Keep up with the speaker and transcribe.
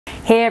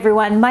Hey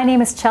everyone, my name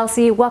is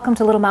Chelsea. Welcome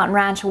to Little Mountain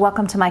Ranch.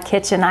 Welcome to my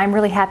kitchen. I'm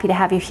really happy to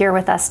have you here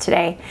with us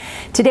today.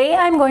 Today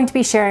I'm going to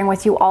be sharing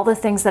with you all the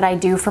things that I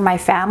do for my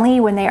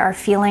family when they are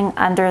feeling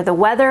under the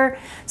weather.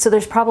 So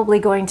there's probably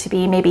going to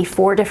be maybe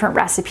 4 different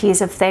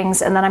recipes of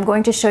things, and then I'm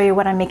going to show you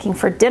what I'm making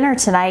for dinner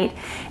tonight.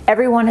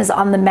 Everyone is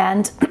on the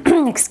mend,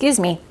 excuse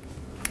me,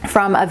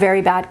 from a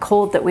very bad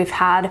cold that we've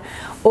had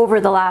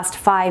over the last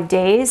 5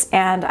 days,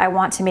 and I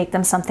want to make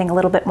them something a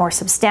little bit more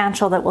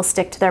substantial that will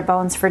stick to their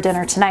bones for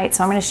dinner tonight.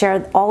 So I'm going to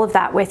share all of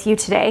that with you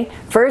today.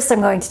 First,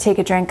 I'm going to take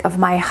a drink of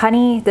my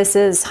honey. This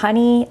is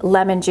honey,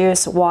 lemon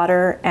juice,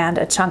 water, and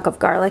a chunk of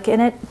garlic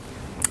in it,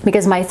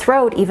 because my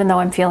throat, even though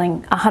I'm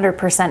feeling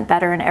 100%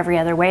 better in every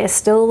other way, is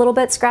still a little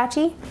bit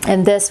scratchy,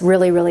 and this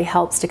really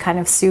helps to kind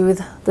of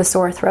soothe the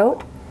sore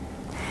throat.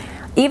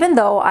 Even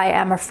though I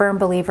am a firm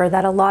believer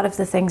that a lot of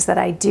the things that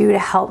I do to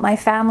help my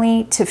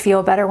family to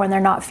feel better when they're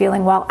not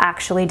feeling well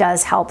actually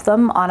does help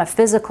them on a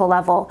physical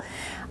level,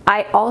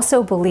 I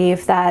also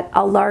believe that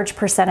a large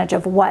percentage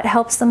of what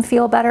helps them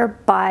feel better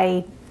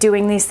by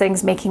doing these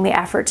things, making the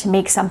effort to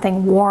make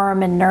something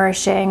warm and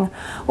nourishing,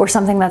 or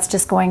something that's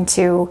just going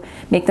to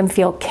make them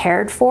feel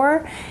cared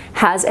for,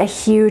 has a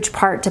huge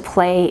part to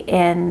play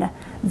in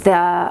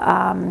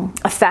the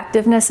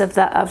effectiveness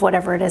of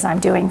whatever it is I'm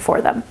doing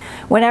for them.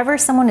 Whenever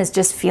someone is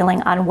just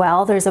feeling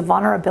unwell, there's a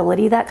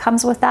vulnerability that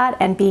comes with that,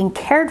 and being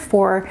cared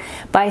for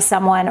by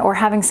someone, or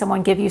having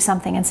someone give you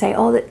something and say,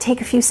 oh,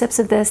 take a few sips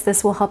of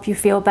this will help you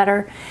feel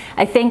better,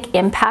 I think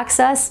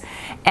impacts us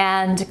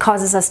and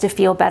causes us to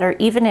feel better,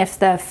 even if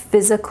the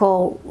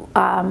physical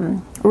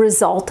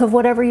result of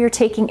whatever you're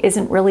taking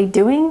isn't really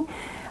doing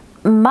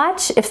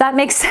much, if that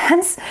makes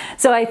sense.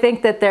 So I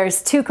think that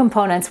there's 2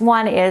 components.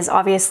 One is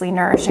obviously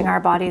nourishing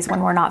our bodies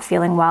when we're not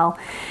feeling well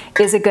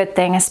is a good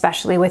thing,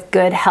 especially with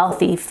good,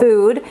 healthy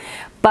food.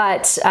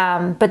 But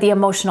the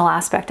emotional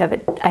aspect of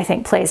it, I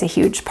think, plays a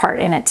huge part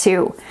in it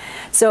too.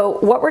 So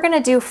what we're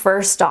going to do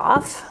first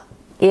off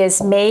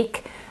is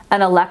make an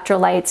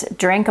electrolytes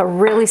drink, a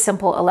really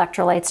simple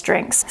electrolytes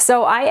drinks.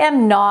 So I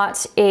am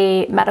not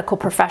a medical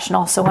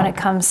professional, so when it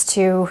comes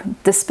to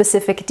the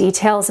specific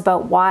details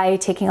about why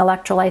taking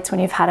electrolytes when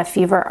you've had a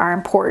fever are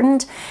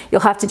important,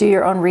 you'll have to do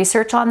your own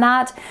research on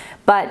that.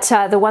 But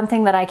the one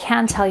thing that I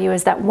can tell you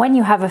is that when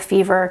you have a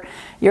fever,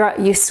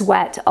 you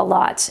sweat a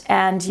lot,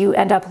 and you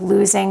end up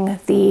losing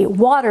the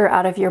water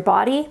out of your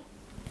body,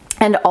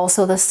 and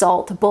also the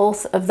salt.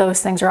 Both of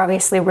those things are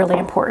obviously really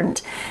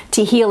important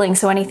to healing.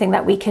 So anything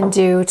that we can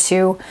do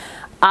to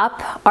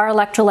up our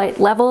electrolyte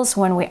levels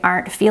when we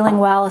aren't feeling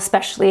well,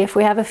 especially if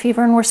we have a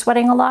fever and we're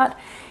sweating a lot,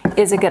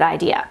 is a good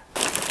idea.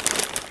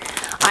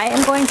 I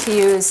am going to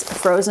use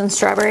frozen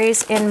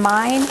strawberries in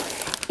mine.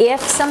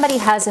 If somebody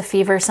has a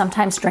fever,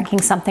 sometimes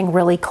drinking something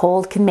really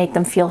cold can make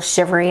them feel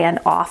shivery and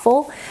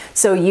awful.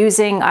 So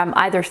using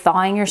either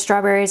thawing your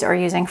strawberries or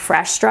using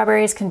fresh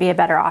strawberries can be a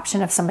better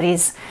option if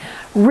somebody's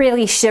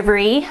really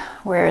shivery.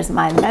 Where's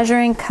my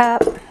measuring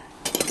cup?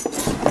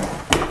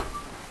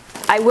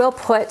 I will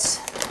put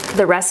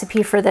the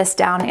recipe for this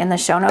down in the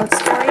show notes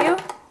for you.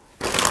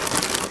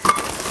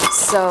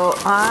 So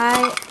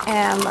I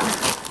am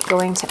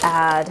going to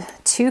add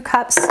 2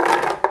 cups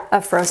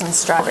of frozen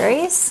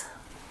strawberries,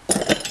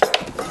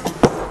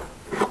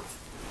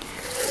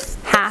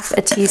 half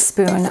a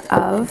teaspoon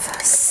of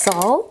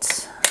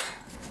salt,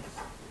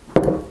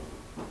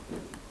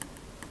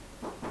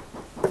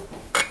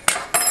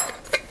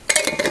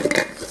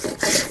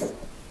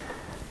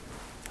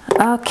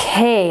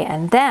 okay,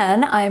 and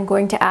then I'm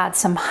going to add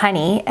some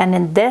honey, and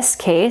in this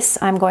case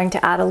I'm going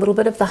to add a little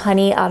bit of the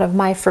honey out of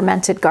my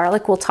fermented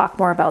garlic. We'll talk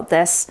more about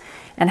this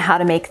and how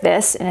to make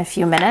this in a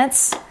few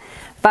minutes.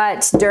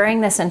 But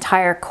during this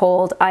entire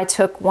cold, I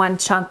took 1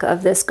 chunk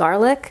of this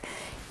garlic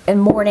in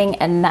morning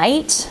and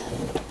night.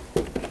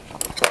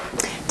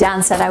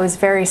 Dan said I was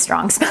very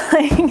strong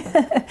smelling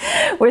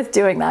with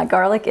doing that.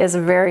 Garlic is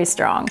very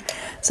strong.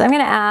 So I'm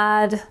gonna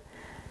add,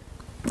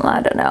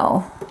 I don't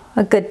know,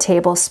 a good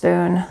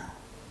tablespoon.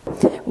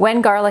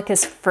 When garlic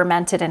is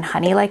fermented in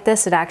honey like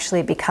this, it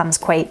actually becomes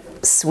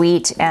quite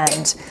sweet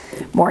and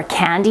more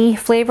candy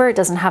flavor. It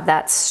doesn't have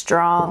that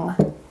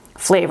strong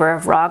flavor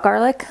of raw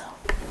garlic.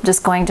 I'm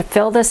just going to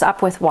fill this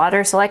up with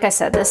water. So like I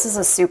said, this is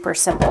a super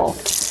simple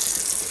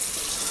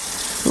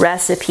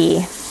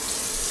recipe.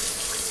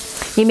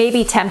 You may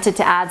be tempted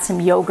to add some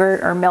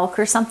yogurt or milk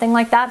or something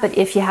like that, but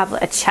if you have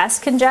a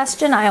chest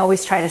congestion, I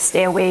always try to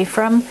stay away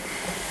from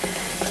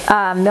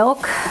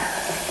milk.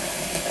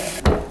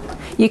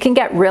 You can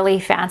get really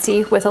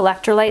fancy with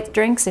electrolyte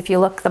drinks if you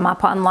look them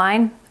up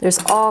online. There's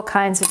all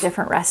kinds of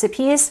different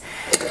recipes,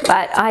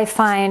 but I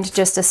find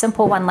just a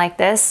simple one like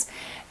this.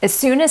 As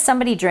soon as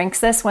somebody drinks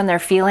this when they're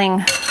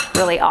feeling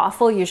really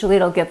awful, usually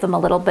it'll give them a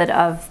little bit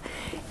of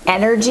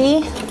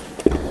energy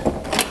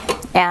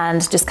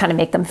and just kind of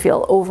make them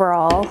feel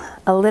overall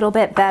a little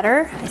bit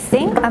better. I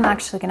think I'm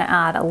actually gonna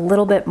add a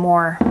little bit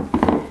more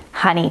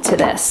honey to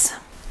this.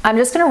 I'm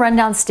just gonna run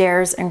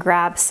downstairs and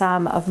grab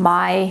some of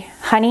my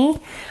honey.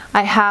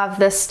 I have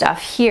this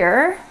stuff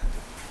here,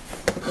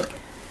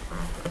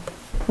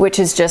 which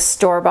is just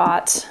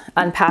store-bought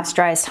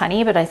unpasteurized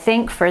honey, but I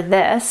think for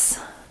this,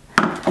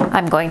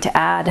 I'm going to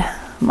add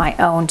my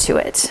own to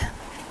it.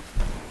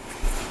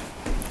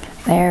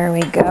 There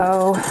we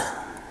go.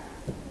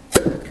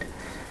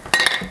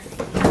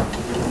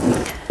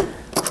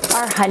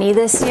 Our honey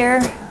this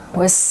year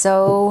was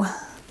so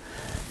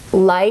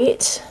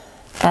light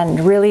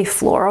and really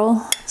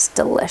floral. It's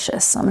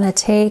delicious. So I'm going to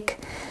take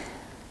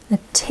a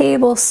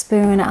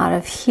tablespoon out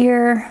of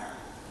here.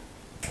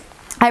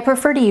 I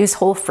prefer to use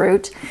whole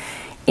fruit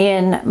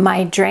in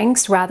my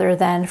drinks rather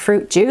than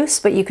fruit juice,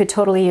 but you could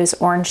totally use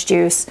orange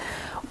juice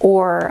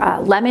or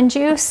lemon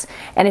juice.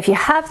 And if you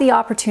have the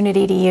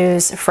opportunity to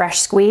use fresh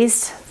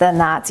squeezed, then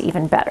that's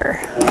even better.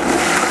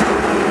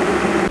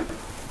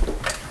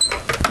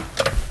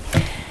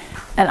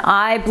 And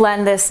I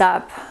blend this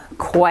up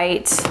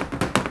quite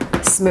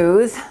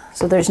smooth,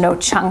 so there's no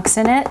chunks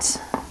in it.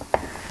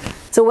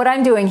 So what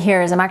I'm doing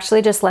here is I'm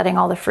actually just letting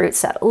all the fruit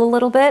settle a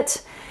little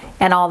bit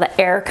and all the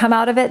air come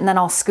out of it, and then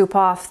I'll scoop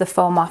off the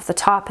foam off the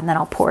top, and then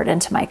I'll pour it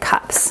into my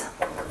cups.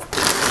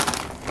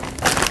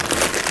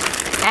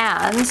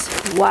 And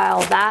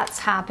while that's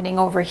happening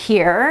over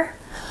here,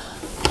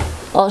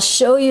 I'll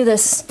show you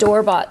this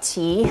store-bought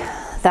tea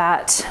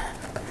that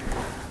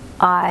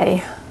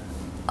I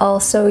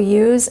also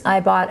use.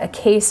 I bought a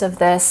case of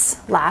this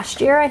last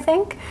year, I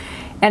think,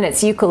 and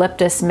it's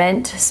eucalyptus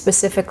mint,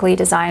 specifically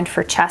designed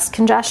for chest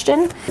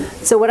congestion.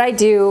 So what I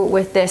do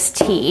with this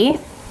tea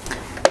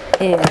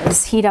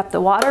is heat up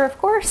the water, of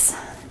course,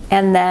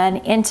 and then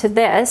into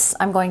this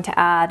I'm going to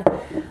add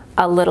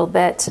a little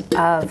bit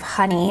of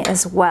honey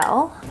as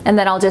well. And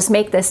then I'll just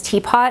make this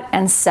teapot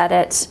and set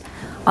it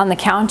on the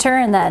counter,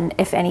 and then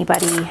if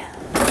anybody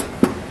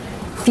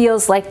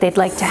feels like they'd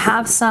like to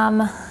have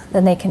some,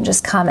 then they can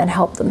just come and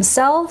help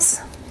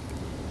themselves.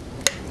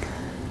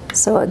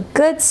 So a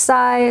good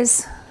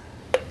size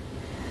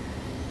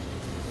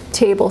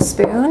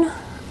tablespoon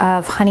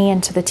of honey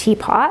into the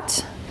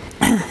teapot.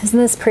 Isn't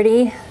this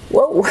pretty?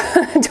 Whoa,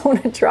 I don't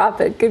want to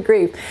drop it, good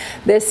grief.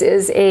 This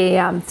is a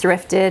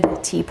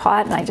thrifted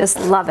teapot and I just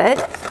love it.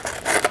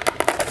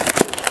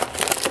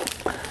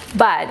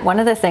 But one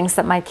of the things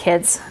that my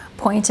kids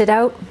pointed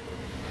out,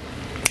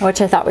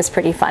 which I thought was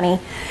pretty funny,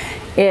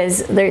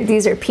 is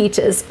these are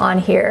peaches on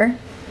here,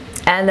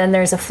 and then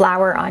there's a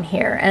flower on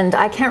here. And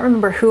I can't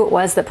remember who it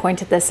was that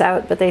pointed this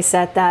out, but they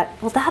said that,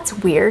 well, that's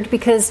weird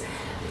because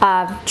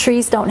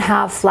trees don't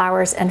have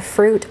flowers and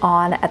fruit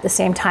on at the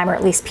same time, or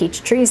at least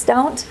peach trees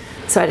don't.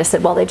 So I just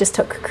said, well, they just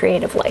took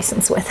creative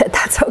license with it.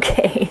 That's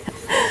okay.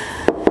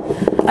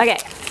 Okay,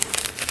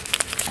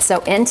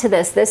 so into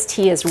this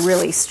tea is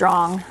really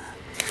strong.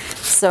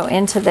 So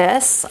into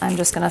this, I'm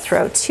just gonna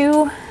throw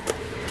 2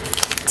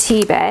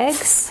 tea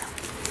bags,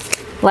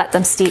 let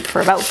them steep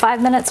for about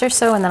 5 minutes or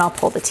so, and then I'll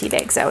pull the tea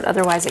bags out.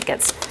 Otherwise it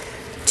gets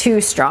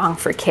too strong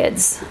for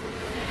kids.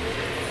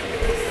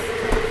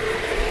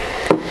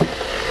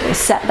 We'll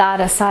set that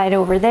aside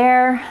over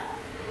there.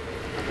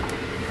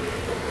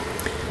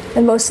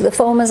 And most of the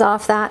foam is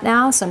off that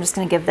now, so I'm just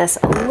gonna give this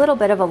a little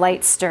bit of a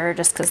light stir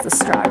just because the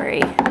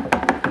strawberry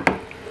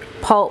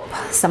pulp,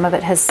 some of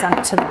it has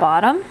sunk to the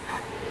bottom.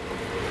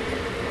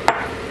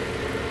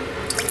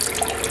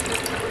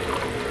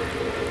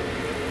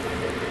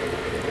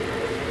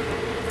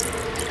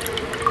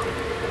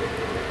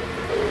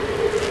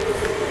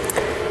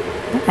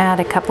 Add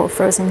a couple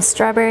frozen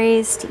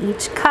strawberries to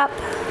each cup.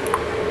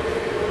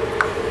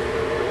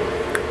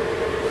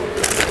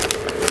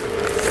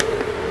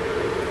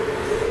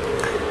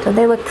 Don't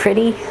they look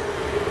pretty?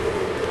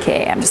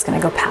 Okay, I'm just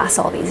gonna go pass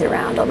all these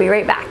around. I'll be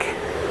right back.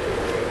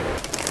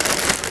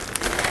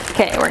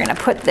 Okay, we're gonna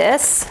put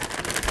this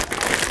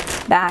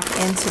back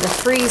into the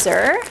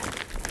freezer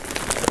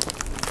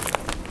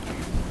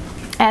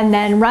and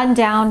then run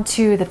down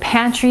to the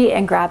pantry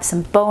and grab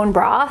some bone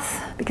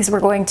broth because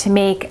we're going to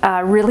make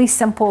a really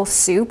simple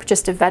soup,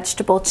 just a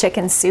vegetable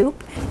chicken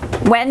soup.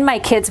 When my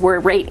kids were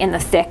right in the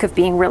thick of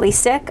being really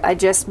sick, I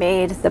just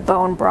made the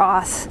bone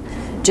broth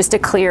just a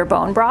clear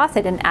bone broth.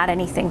 I didn't add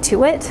anything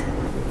to it.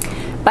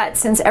 But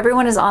since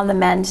everyone is on the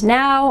mend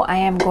now, I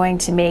am going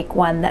to make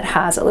one that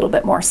has a little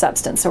bit more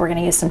substance. So we're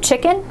gonna use some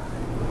chicken,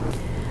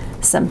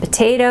 some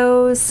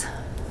potatoes,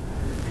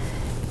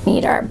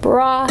 need our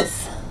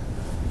broth,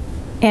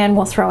 and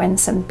we'll throw in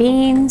some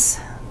beans.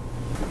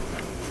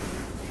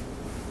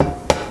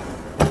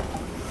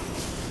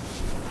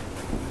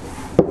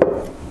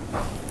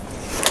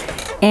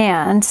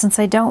 And since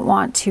I don't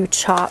want to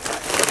chop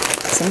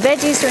some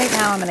veggies right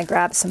now, I'm gonna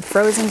grab some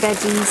frozen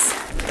veggies.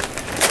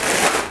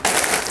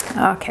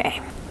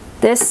 Okay,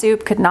 this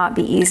soup could not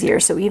be easier.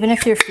 So even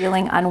if you're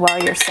feeling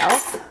unwell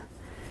yourself,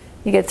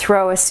 you could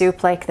throw a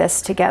soup like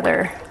this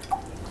together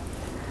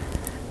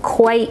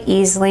quite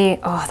easily.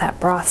 Oh, that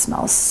broth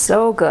smells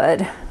so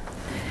good.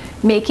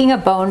 Making a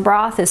bone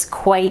broth is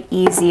quite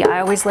easy.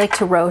 I always like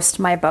to roast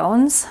my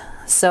bones.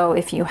 So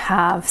if you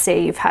have,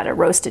 say you've had a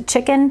roasted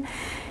chicken,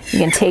 you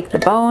can take the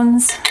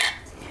bones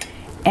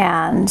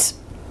and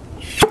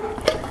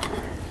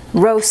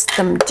roast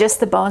them, just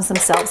the bones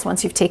themselves,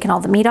 once you've taken all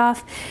the meat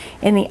off,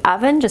 in the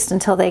oven just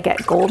until they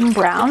get golden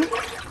brown.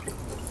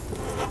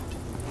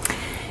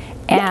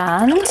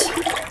 and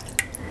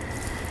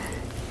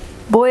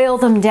boil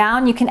them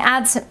down. You can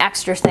add some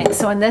extra things.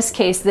 So in this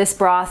case, this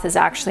broth is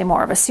actually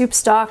more of a soup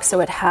stock. So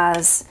it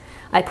has,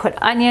 I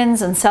put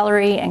onions and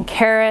celery and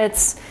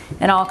carrots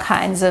and all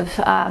kinds of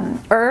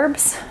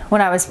herbs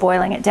when I was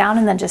boiling it down,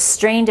 and then just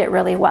strained it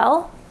really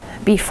well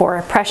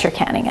before pressure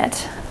canning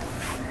it.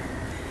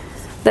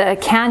 The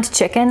canned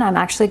chicken, I'm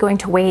actually going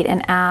to wait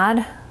and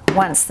add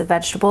once the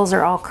vegetables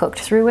are all cooked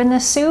through in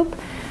this soup,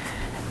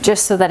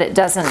 just so that it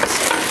doesn't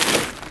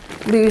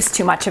lose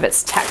too much of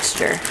its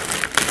texture.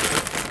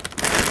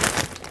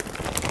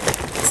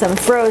 Some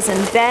frozen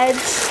veg,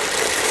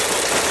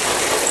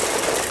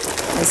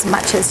 as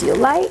much as you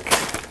like.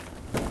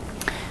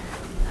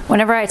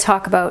 Whenever I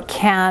talk about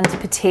canned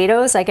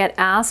potatoes, I get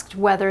asked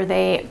whether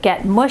they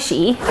get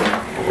mushy.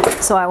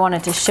 So I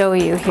wanted to show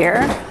you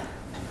here.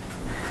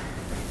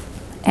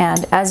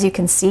 And as you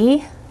can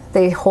see,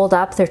 they hold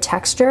up their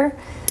texture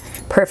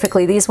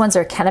perfectly. These ones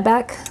are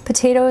Kennebec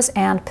potatoes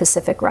and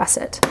Pacific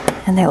russet,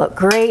 and they look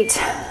great.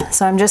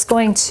 So I'm just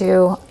going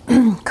to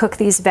cook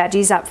these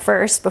veggies up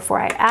first before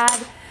I add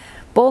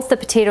both the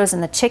potatoes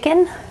and the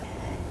chicken,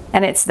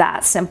 and it's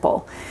that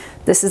simple.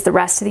 This is the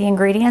rest of the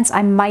ingredients.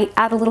 I might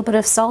add a little bit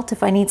of salt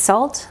if I need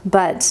salt,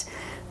 but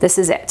this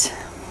is it.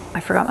 I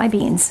forgot my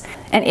beans.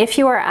 And if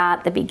you are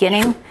at the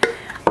beginning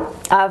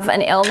of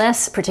an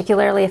illness,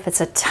 particularly if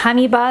it's a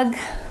tummy bug,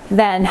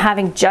 then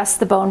having just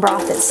the bone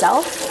broth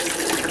itself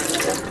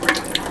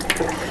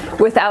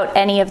without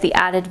any of the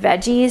added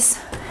veggies.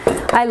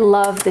 I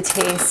love the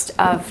taste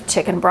of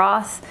chicken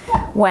broth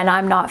when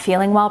I'm not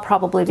feeling well,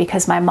 probably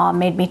because my mom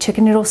made me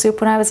chicken noodle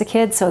soup when I was a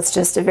kid. So it's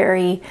just a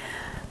very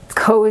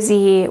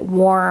cozy,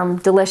 warm,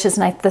 delicious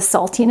night. The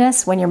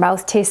saltiness when your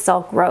mouth tastes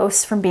all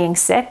gross from being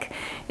sick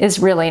is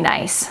really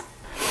nice.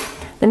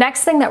 The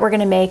next thing that we're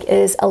gonna make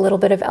is a little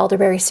bit of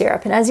elderberry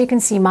syrup. And as you can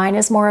see, mine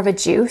is more of a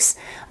juice.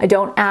 I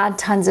don't add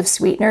tons of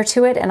sweetener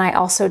to it, and I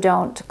also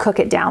don't cook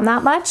it down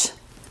that much.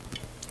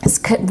 It's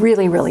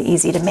really, really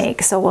easy to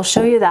make. So we'll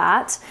show you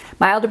that.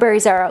 My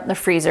elderberries are out in the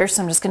freezer,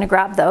 so I'm just gonna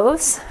grab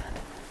those.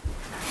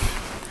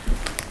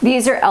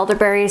 These are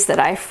elderberries that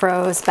I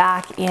froze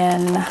back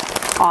in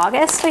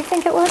August, I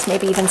think it was,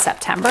 maybe even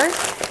September.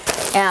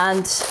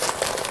 And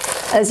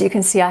as you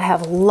can see, I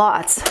have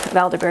lots of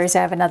elderberries.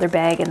 I have another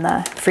bag in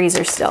the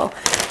freezer still.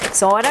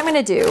 So what I'm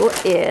gonna do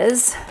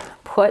is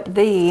put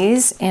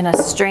these in a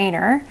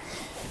strainer,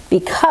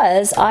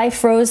 because I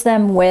froze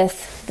them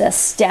with the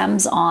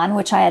stems on,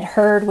 which I had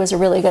heard was a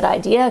really good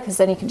idea, because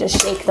then you can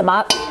just shake them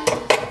up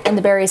and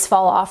the berries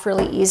fall off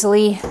really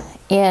easily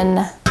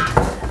in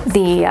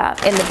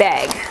the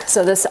bag.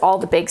 So all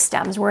the big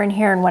stems were in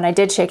here, and when I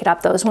did shake it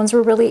up, those ones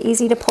were really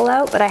easy to pull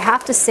out. But I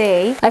have to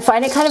say, I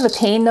find it kind of a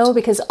pain though,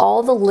 because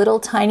all the little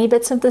tiny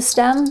bits of the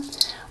stem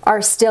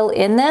are still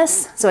in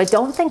this. So I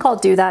don't think I'll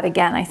do that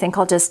again. I think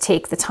I'll just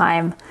take the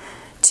time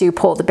to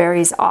pull the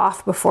berries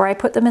off before I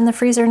put them in the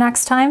freezer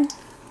next time.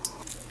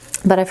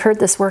 But I've heard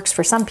this works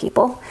for some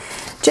people,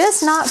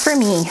 just not for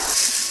me.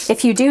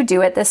 If you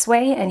do it this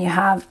way and you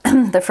have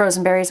the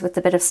frozen berries with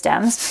the bit of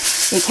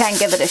stems, you can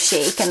give it a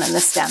shake, and then the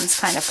stems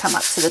kind of come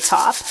up to the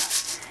top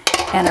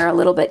and are a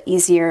little bit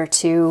easier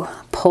to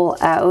pull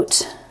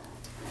out.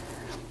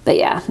 But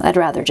yeah, I'd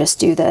rather just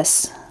do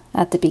this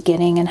at the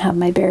beginning and have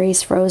my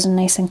berries frozen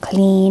nice and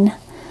clean.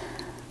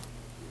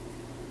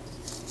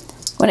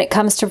 When it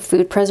comes to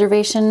food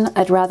preservation,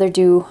 I'd rather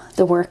do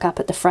the work up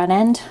at the front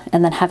end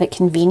and then have it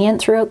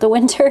convenient throughout the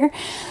winter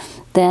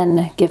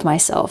than give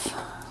myself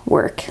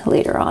work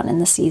later on in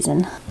the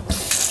season.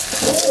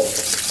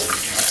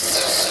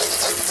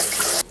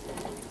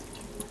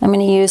 I'm going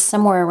to use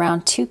somewhere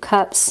around 2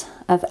 cups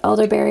of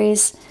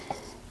elderberries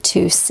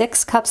to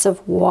 6 cups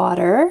of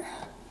water,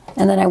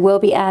 and then I will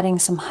be adding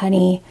some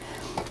honey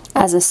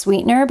as a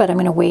sweetener, but I'm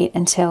going to wait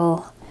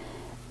until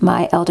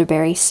my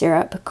elderberry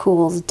syrup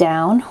cools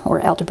down,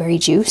 or elderberry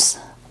juice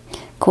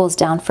cools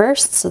down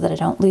first, so that I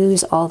don't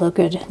lose all the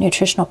good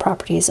nutritional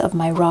properties of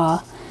my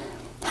raw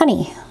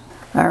honey.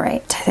 All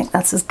right, I think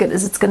that's as good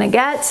as it's gonna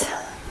get.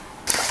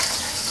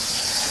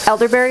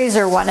 Elderberries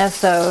are one of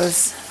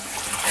those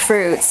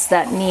fruits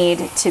that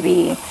need to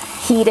be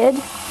heated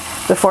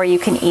before you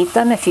can eat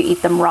them. If you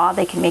eat them raw,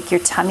 they can make your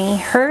tummy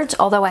hurt.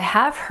 Although I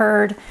have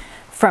heard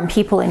from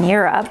people in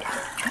Europe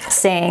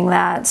saying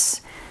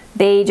that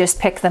they just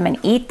pick them and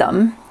eat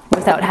them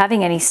without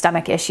having any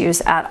stomach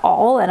issues at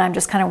all. And I'm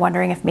just kind of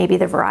wondering if maybe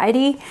the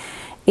variety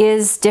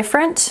is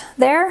different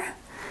there.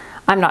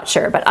 I'm not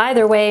sure, but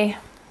either way,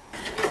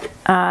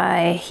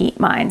 I heat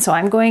mine. So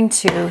I'm going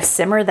to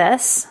simmer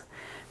this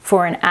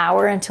for an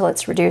hour until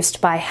it's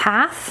reduced by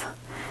half,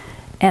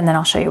 and then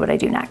I'll show you what I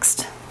do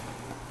next.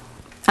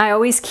 I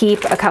always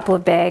keep a couple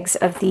of bags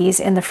of these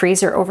in the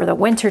freezer over the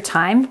winter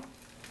time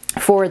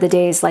for the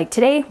days like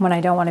today when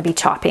I don't want to be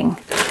chopping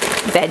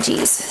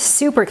veggies.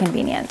 Super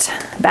convenient.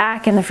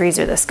 Back in the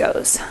freezer this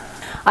goes.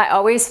 I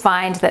always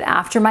find that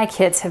after my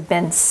kids have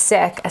been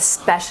sick,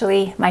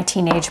 especially my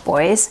teenage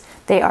boys,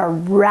 they are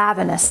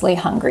ravenously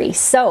hungry.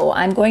 So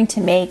I'm going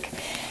to make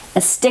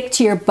a stick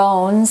to your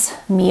bones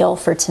meal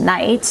for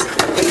tonight.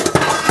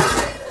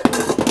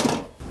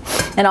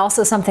 and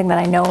also something that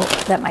I know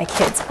that my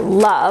kids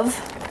love,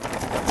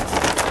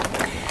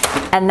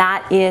 and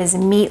that is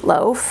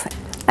meatloaf.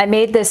 I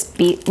made this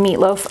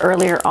meatloaf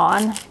earlier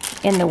on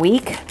in the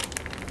week,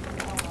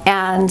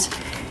 and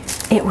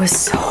it was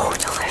so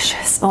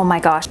delicious. Oh my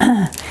gosh.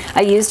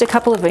 I used a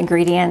couple of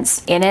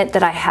ingredients in it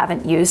that I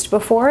haven't used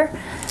before,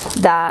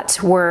 that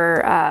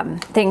were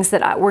things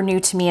that were new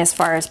to me as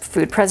far as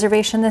food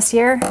preservation this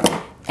year.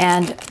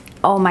 And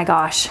oh my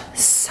gosh,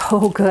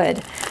 so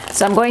good.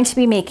 So I'm going to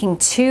be making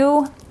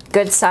 2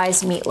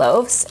 good-sized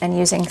meatloaves and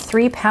using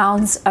 3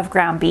 pounds of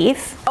ground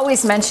beef. I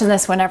always mention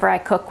this whenever I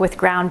cook with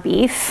ground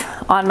beef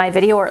on my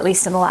video, or at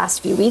least in the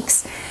last few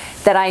weeks,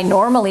 that I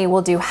normally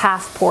will do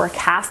half pork,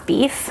 half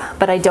beef,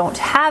 but I don't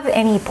have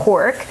any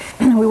pork.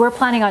 We were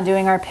planning on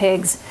doing our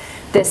pigs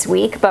this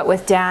week, but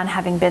with Dan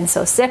having been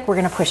so sick, we're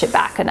gonna push it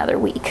back another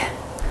week.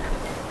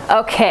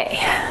 Okay,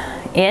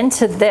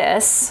 into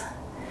this,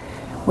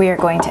 we are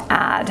going to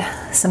add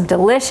some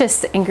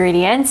delicious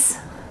ingredients.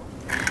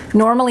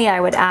 Normally I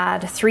would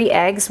add 3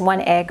 eggs,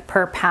 1 egg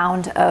per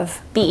pound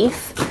of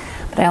beef,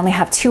 but I only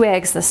have 2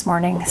 eggs this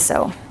morning,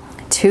 so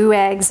 2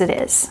 eggs it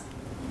is.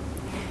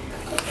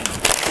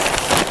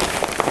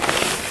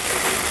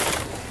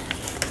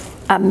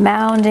 A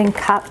mounding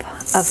cup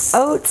of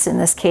oats, in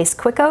this case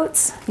quick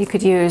oats. You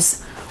could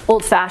use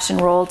old-fashioned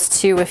rolled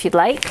too if you'd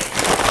like.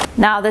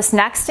 Now this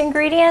next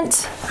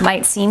ingredient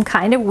might seem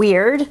kind of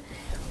weird,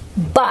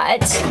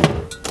 but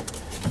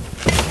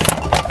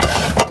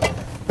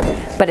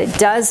it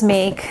does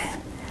make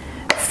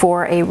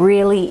for a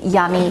really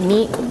yummy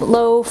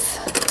meatloaf,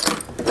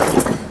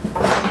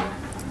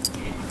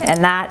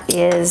 and that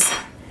is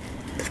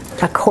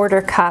a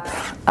 1/4 cup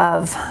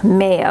of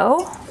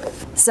mayo.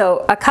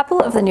 So a couple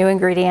of the new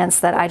ingredients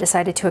that I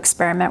decided to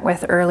experiment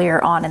with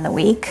earlier on in the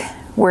week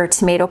were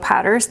tomato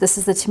powders. This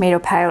is the tomato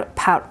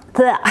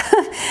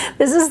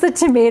This is the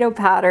tomato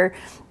powder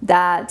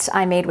that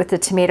I made with the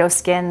tomato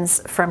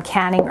skins from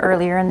canning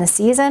earlier in the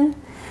season.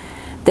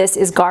 This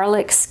is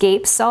garlic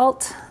scape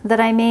salt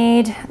that I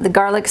made. The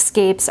garlic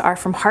scapes are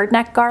from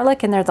hardneck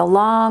garlic, and they're the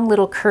long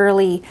little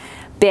curly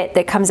bit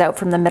that comes out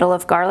from the middle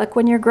of garlic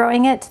when you're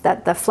growing it,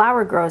 that the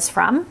flower grows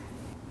from.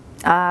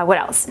 What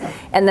else?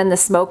 And then the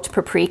smoked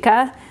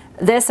paprika.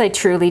 This I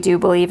truly do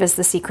believe is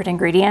the secret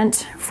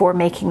ingredient for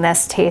making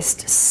this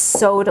taste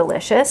so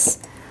delicious.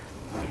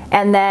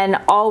 And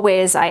then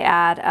always I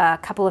add a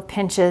couple of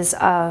pinches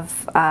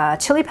of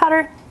chili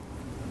powder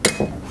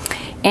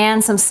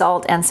and some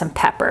salt and some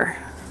pepper.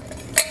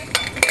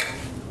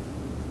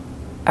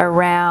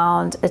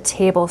 Around a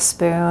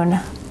tablespoon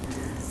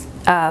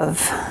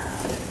of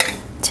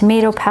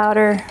tomato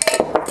powder.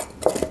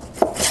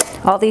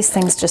 All these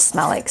things just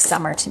smell like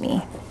summer to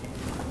me.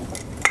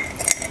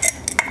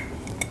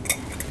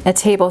 A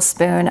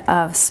tablespoon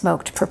of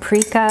smoked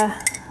paprika.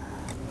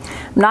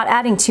 I'm not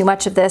adding too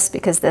much of this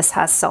because this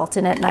has salt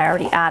in it and I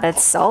already added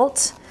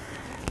salt.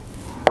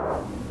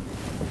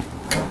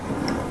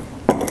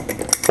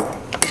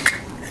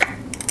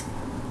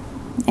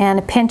 And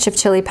a pinch of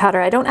chili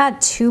powder. I don't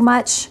add too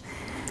much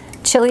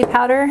chili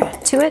powder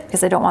to it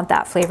because I don't want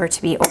that flavor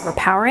to be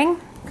overpowering.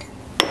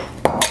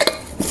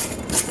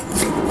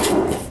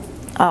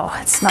 Oh,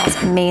 it smells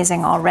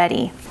amazing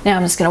already. Now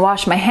I'm just gonna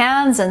wash my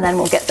hands and then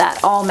we'll get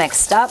that all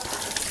mixed up.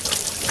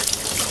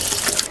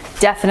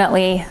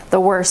 Definitely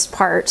the worst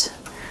part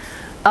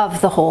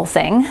of the whole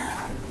thing.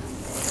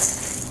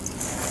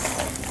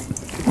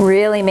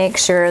 Really make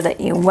sure that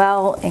you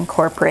well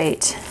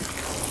incorporate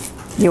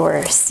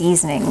your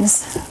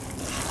seasonings.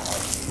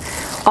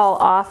 I'll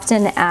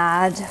often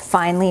add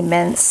finely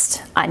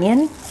minced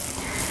onion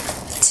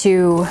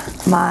to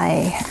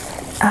my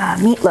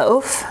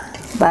meatloaf,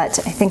 but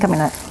I think I'm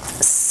gonna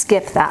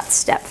skip that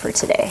step for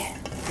today.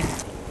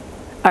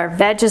 Our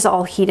veg is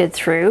all heated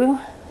through.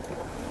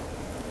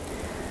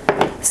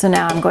 So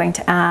now I'm going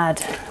to add,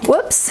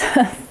 whoops.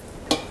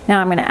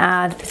 Now I'm gonna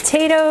add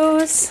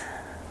potatoes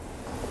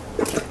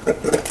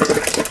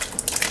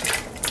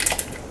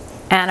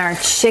and our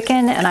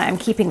chicken, and I'm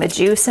keeping the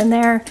juice in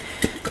there.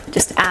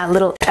 Just add a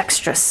little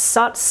extra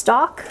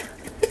stock.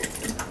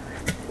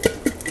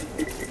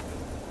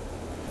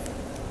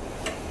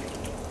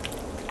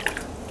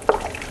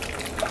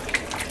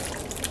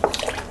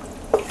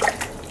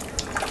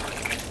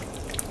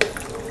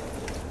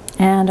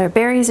 And our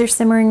berries are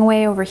simmering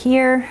away over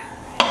here.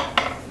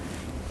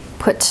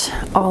 Put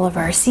all of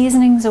our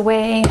seasonings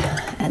away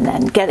and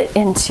then get it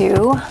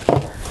into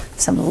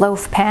some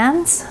loaf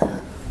pans.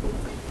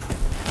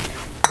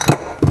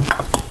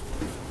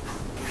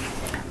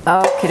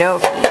 Okie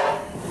dokie.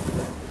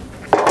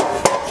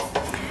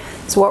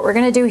 So what we're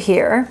gonna do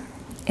here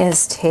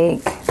is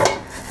take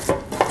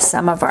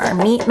some of our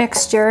meat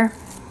mixture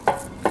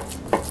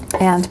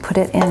and put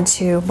it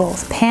into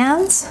both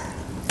pans.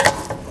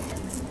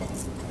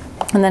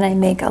 And then I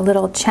make a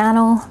little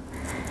channel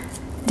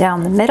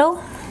down the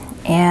middle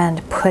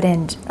and put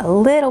in a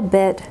little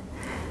bit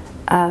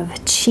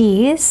of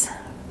cheese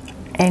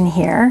in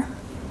here.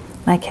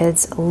 My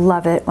kids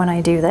love it when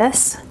I do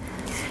this.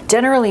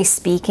 Generally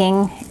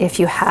speaking, if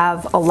you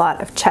have a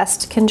lot of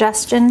chest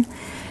congestion,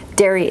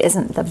 Dairy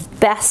isn't the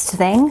best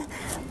thing,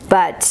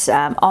 but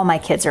all my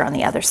kids are on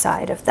the other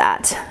side of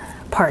that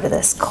part of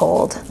this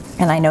cold,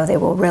 and I know they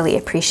will really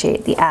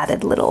appreciate the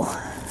added little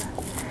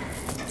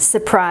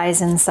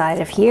surprise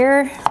inside of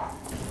here.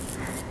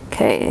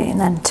 Okay, and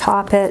then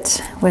top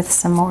it with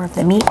some more of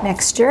the meat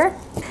mixture.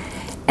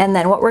 And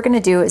then what we're gonna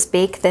do is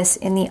bake this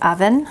in the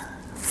oven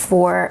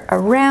for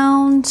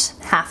around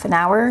half an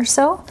hour or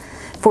so,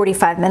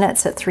 45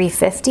 minutes at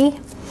 350.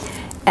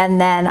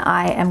 And then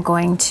I am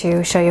going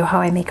to show you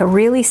how I make a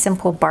really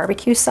simple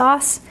barbecue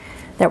sauce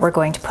that we're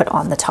going to put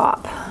on the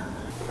top.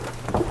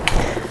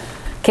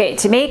 Okay,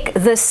 to make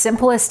the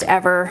simplest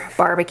ever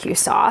barbecue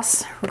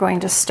sauce, we're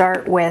going to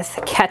start with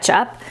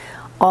ketchup.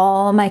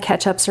 All my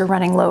ketchups are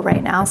running low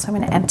right now, so I'm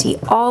going to empty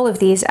all of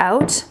these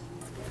out.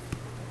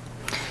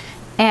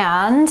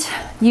 And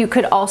you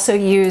could also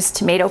use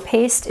tomato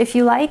paste if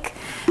you like,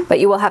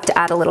 but you will have to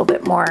add a little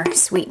bit more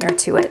sweetener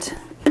to it.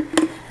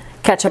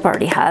 Ketchup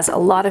already has a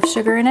lot of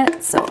sugar in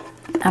it, so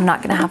I'm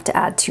not gonna have to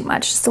add too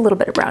much, just a little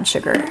bit of brown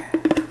sugar.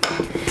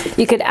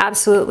 You could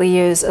absolutely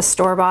use a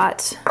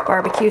store-bought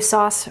barbecue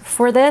sauce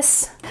for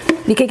this.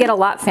 You could get a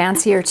lot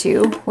fancier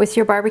too with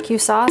your barbecue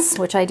sauce,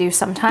 which I do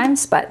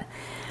sometimes, but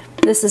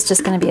this is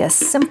just gonna be a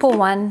simple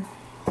one.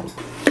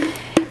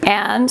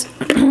 And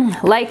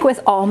like with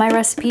all my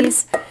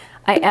recipes,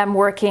 I am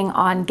working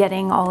on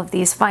getting all of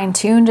these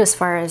fine-tuned as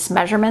far as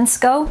measurements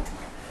go.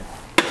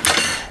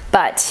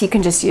 But you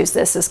can just use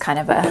this as kind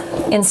of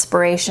a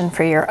inspiration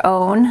for your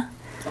own.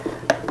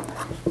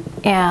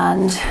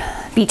 And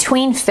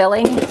between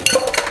filling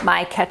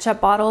my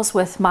ketchup bottles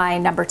with my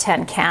number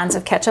 10 cans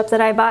of ketchup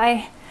that I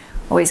buy,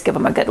 always give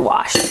them a good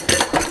wash.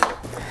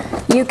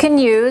 You can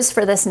use,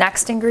 for this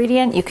next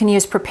ingredient, you can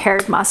use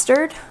prepared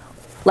mustard,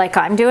 like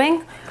I'm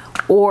doing,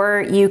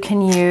 or you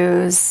can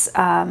use,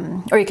 a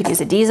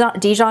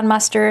Dijon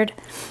mustard,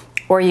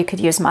 or you could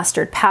use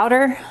mustard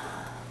powder,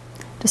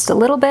 just a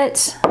little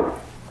bit.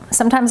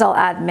 Sometimes I'll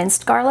add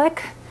minced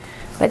garlic,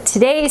 but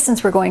today,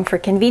 since we're going for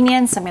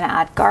convenience, I'm gonna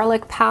add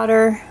garlic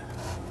powder,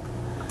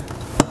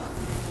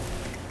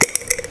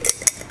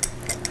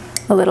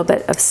 a little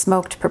bit of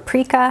smoked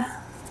paprika,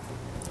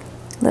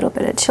 a little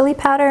bit of chili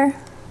powder,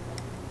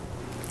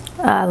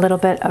 a little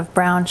bit of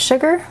brown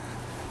sugar,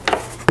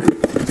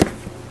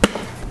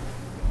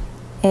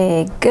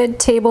 a good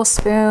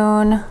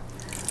tablespoon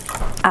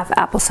of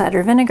apple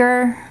cider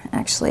vinegar,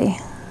 actually,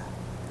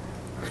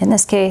 in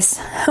this case,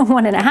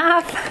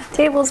 1.5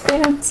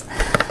 tablespoons.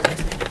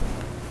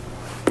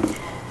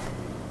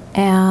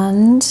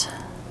 And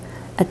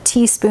a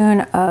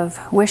teaspoon of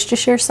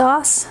Worcestershire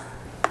sauce.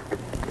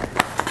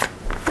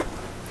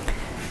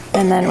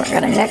 And then we're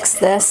gonna mix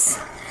this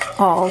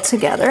all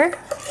together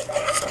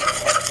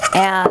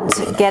and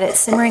get it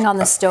simmering on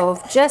the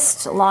stove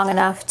just long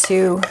enough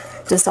to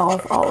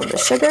dissolve all of the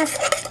sugar.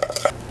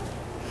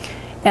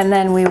 And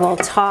then we will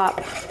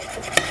top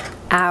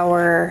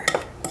our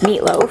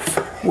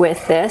meatloaf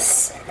with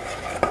this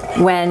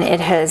when it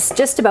has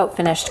just about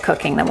finished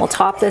cooking. Then we'll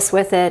top this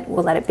with it,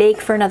 we'll let it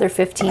bake for another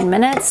 15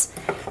 minutes,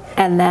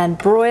 and then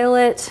broil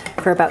it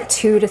for about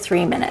 2 to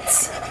 3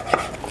 minutes.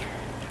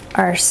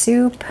 Our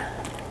soup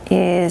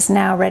is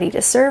now ready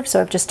to serve, so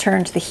I've just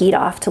turned the heat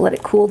off to let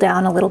it cool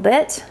down a little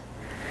bit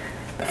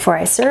before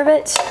I serve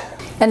it.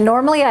 And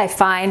normally I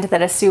find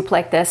that a soup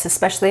like this,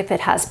 especially if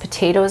it has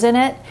potatoes in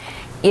it,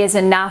 is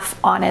enough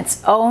on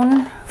its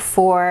own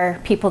for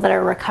people that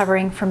are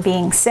recovering from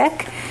being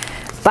sick.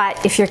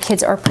 But if your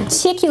kids are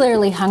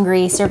particularly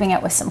hungry, serving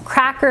it with some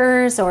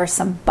crackers or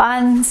some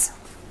buns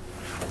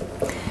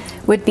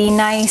would be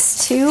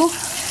nice too.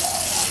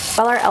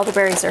 While our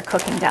elderberries are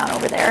cooking down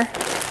over there,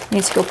 I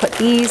need to go put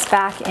these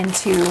back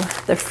into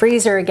the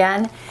freezer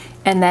again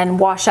and then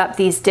wash up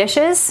these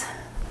dishes.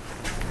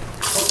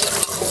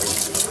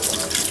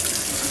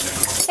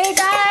 Hey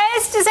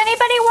guys, does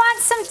anybody want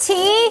some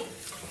tea?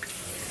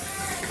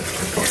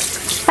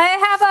 I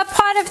have a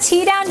pot of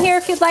tea down here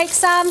if you'd like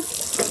some.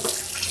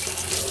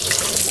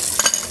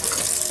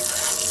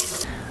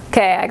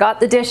 Okay, I got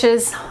the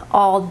dishes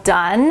all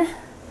done.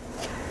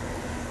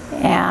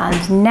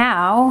 And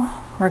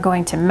now we're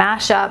going to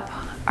mash up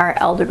our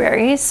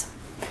elderberries.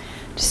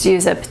 Just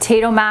use a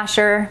potato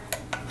masher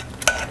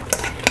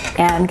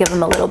and give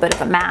them a little bit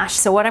of a mash.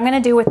 So what I'm gonna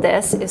do with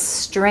this is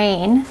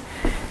strain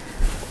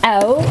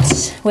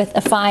out with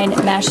a fine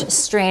mesh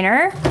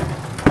strainer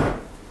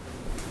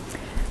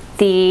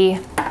the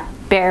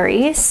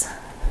berries,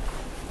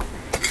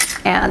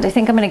 and I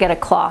think I'm gonna get a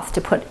cloth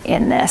to put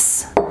in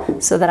this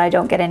so that I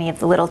don't get any of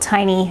the little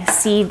tiny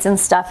seeds and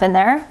stuff in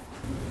there.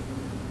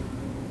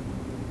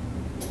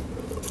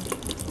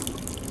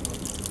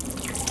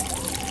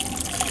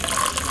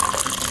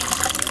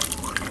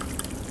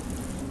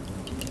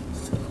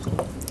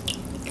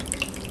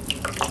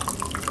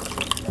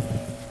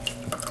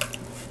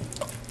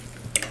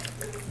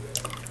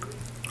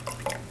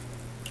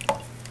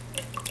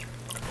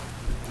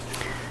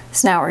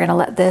 So now we're going to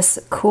let this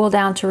cool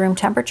down to room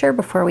temperature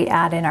before we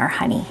add in our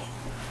honey.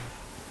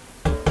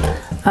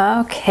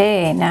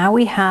 Okay, now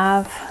we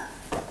have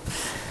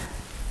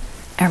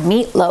our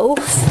meatloaf.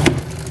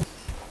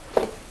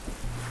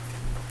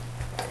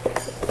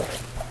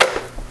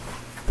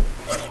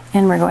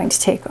 And we're going to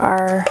take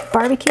our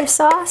barbecue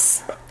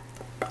sauce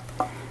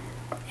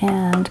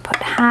and put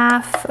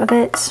half of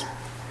it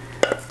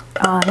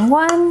on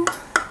one,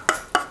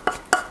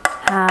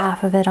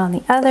 half of it on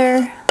the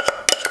other.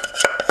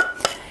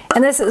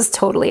 And this is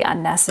totally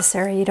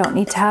unnecessary. You don't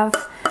need to have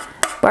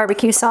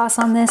barbecue sauce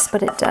on this,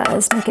 but it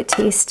does make it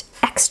taste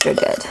extra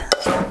good.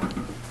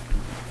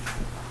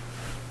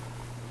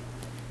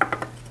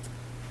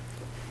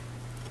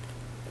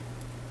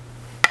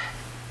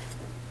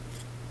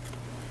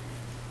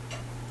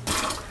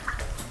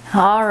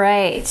 All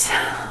right,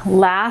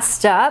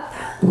 last up,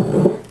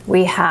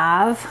 we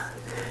have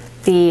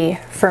the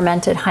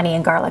fermented honey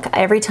and garlic.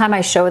 Every time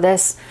I show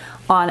this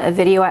on a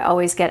video, I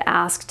always get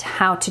asked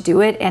how to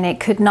do it, and it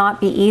could not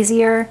be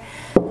easier.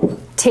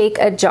 Take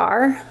a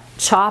jar,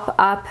 chop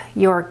up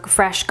your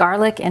fresh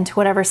garlic into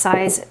whatever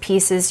size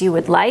pieces you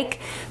would like.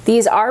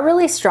 These are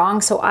really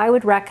strong, so I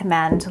would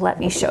recommend, let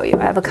me show you.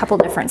 I have a couple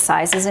different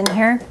sizes in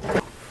here.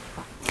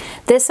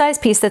 This size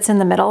piece that's in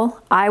the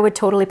middle, I would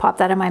totally pop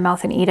that in my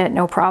mouth and eat it,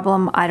 no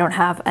problem. I don't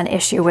have an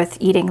issue with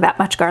eating that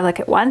much garlic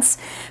at once.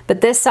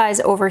 But this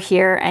size over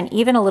here, and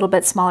even a little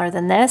bit smaller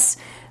than this,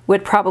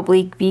 would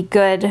probably be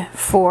good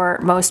for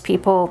most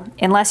people,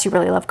 unless you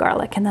really love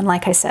garlic. And then,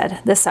 like I said,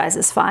 this size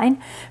is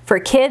fine. For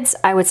kids,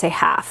 I would say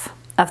half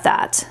of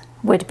that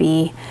would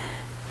be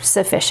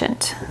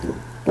sufficient.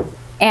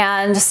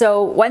 And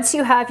so once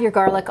you have your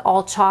garlic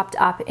all chopped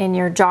up in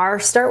your jar,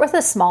 start with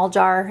a small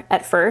jar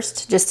at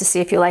first, just to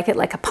see if you like it,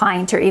 like a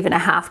pint or even a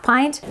half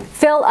pint.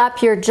 Fill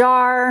up your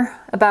jar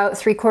about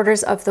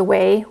 3/4 of the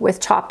way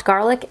with chopped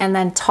garlic, and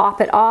then top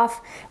it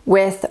off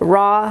with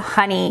raw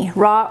honey,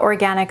 raw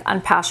organic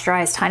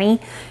unpasteurized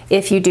honey.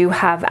 If you do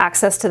have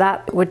access to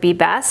that, it would be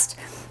best.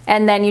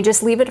 And then you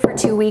just leave it for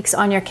 2 weeks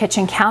on your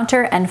kitchen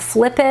counter and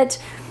flip it.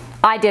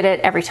 I did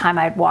it every time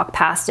I'd walk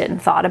past it and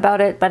thought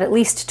about it, but at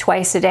least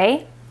twice a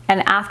day.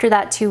 And after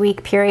that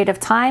 2-week period of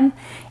time,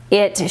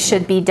 it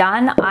should be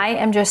done. I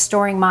am just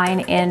storing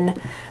mine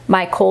in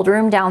my cold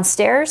room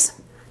downstairs.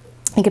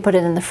 You could put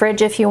it in the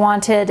fridge if you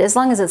wanted, as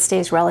long as it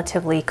stays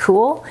relatively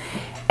cool.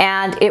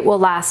 And it will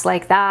last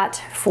like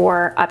that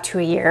for up to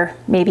a year,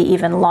 maybe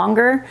even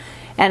longer.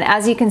 And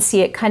as you can see,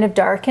 it kind of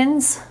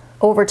darkens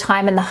over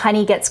time and the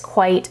honey gets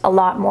quite a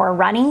lot more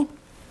runny.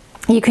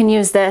 You can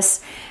use this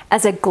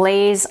as a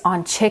glaze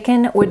on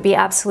chicken, would be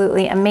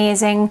absolutely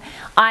amazing.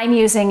 I'm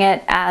using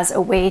it as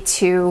a way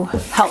to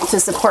help to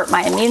support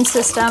my immune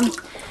system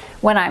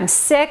when I'm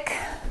sick.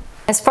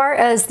 As far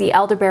as the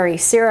elderberry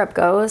syrup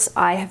goes,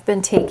 I have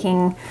been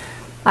taking,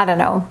 I don't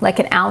know, like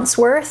an ounce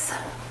worth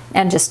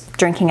and just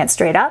drinking it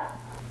straight up.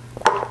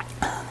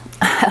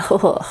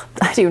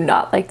 I do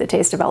not like the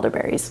taste of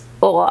elderberries.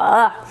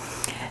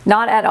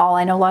 Not at all.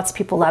 I know lots of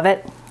people love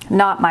it.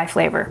 Not my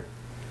flavor.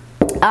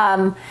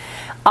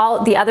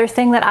 The other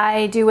thing that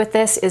I do with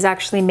this is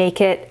actually make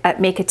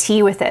a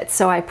tea with it.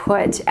 So I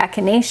put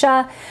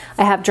echinacea.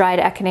 I have dried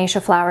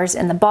echinacea flowers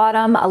in the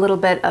bottom, a little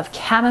bit of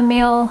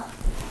chamomile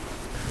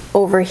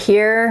over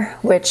here,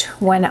 which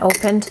when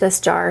opened, this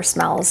jar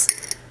smells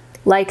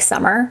like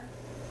summer.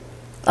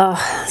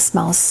 Oh,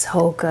 smells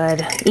so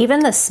good.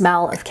 Even the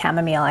smell of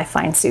chamomile I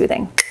find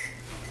soothing.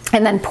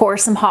 And then pour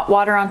some hot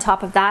water on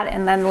top of that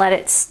and then let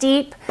it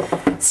steep,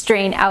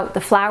 strain out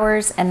the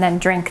flowers and then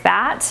drink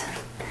that.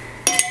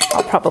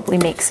 I'll probably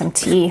make some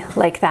tea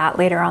like that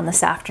later on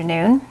this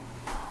afternoon.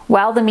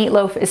 While the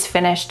meatloaf is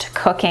finished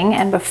cooking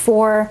and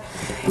before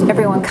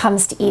everyone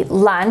comes to eat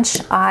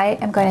lunch, I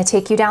am going to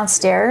take you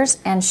downstairs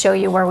and show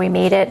you where we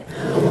made it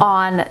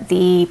on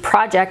the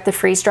project, the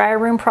freeze dryer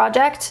room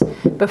project,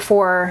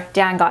 before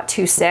Dan got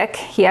too sick.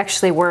 He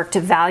actually worked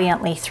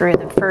valiantly through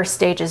the first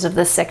stages of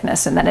the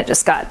sickness and then it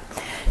just got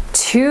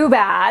too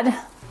bad,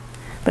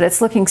 but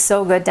it's looking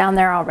so good down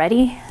there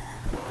already.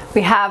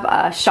 We have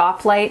a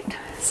shop light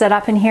set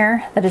up in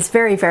here that is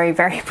very, very,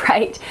 very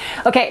bright.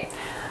 Okay,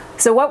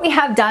 so what we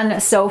have done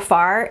so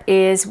far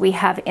is we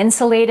have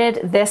insulated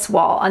this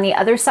wall. On the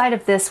other side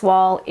of this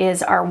wall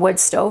is our wood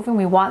stove, and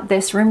we want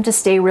this room to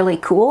stay really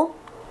cool.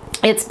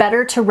 It's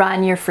better to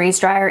run your freeze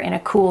dryer in a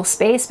cool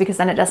space because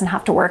then it doesn't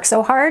have to work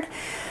so hard.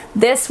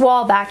 This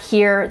wall back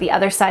here, the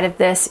other side of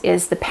this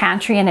is the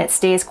pantry, and it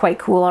stays quite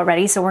cool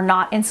already, so we're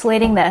not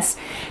insulating this.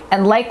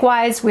 And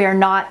likewise, we are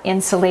not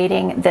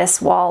insulating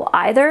this wall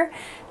either.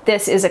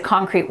 This is a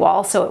concrete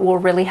wall, so it will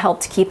really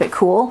help to keep it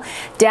cool.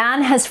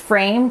 Dan has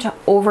framed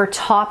over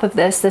top of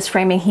this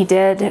framing he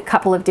did a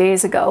couple of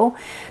days ago,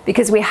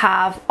 because we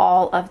have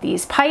all of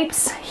these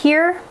pipes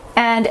here.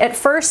 And at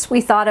first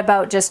we thought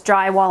about just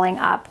drywalling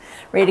up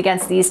right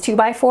against these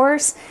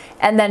 2x4s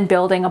and then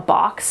building a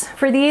box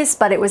for these,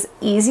 but it was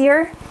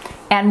easier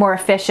and more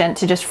efficient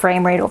to just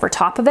frame right over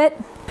top of it.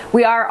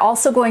 We are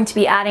also going to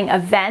be adding a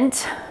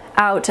vent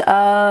out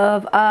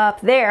of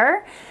up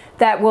there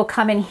that will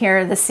come in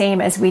here the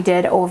same as we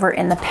did over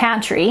in the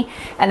pantry,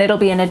 and it'll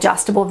be an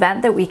adjustable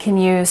vent that we can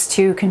use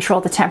to control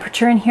the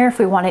temperature in here if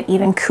we want it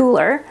even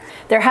cooler.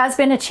 There has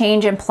been a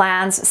change in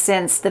plans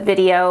since the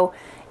video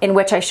in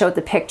which I showed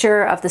the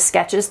picture of the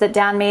sketches that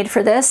Dan made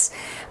for this.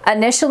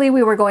 Initially,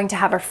 we were going to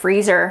have a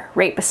freezer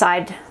right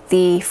beside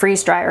the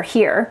freeze dryer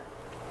here.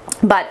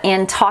 But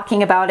in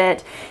talking about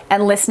it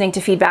and listening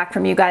to feedback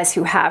from you guys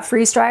who have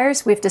freeze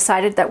dryers, we've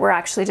decided that we're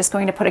actually just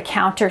going to put a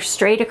counter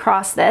straight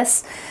across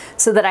this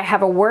so that I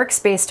have a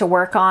workspace to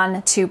work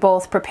on to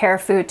both prepare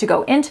food to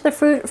go into the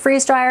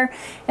freeze dryer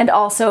and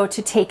also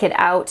to take it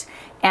out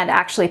and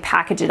actually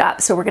package it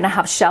up. So we're gonna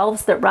have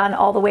shelves that run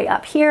all the way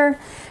up here,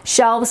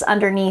 shelves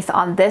underneath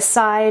on this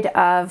side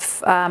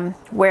of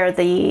where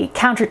the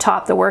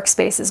countertop, the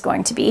workspace is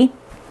going to be,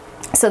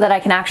 so that I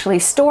can actually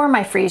store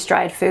my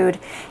freeze-dried food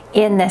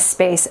in this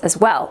space as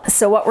well.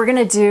 So what we're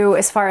gonna do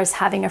as far as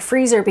having a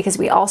freezer, because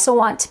we also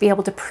want to be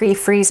able to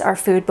pre-freeze our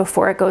food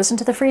before it goes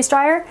into the freeze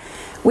dryer,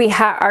 we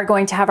are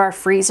going to have our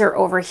freezer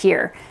over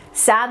here.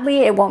 Sadly,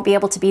 it won't be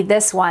able to be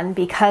this one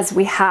because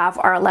we have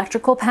our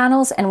electrical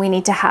panels and we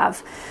need to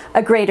have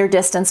a greater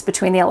distance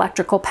between the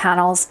electrical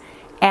panels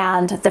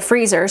and the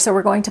freezer. So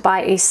we're going to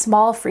buy a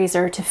small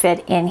freezer to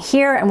fit in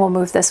here, and we'll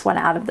move this one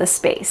out of the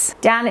space.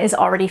 Dan is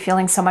already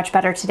feeling so much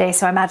better today,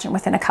 so I imagine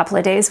within a couple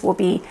of days we'll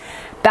be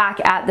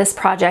back at this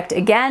project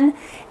again,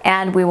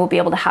 and we will be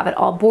able to have it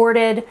all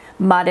boarded,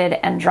 mudded,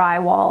 and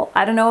drywall.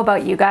 I don't know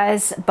about you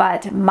guys,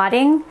 but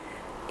mudding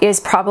is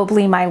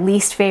probably my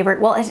least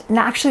favorite. Well,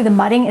 actually the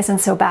mudding isn't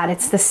so bad.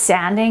 It's the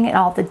sanding and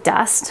all the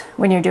dust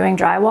when you're doing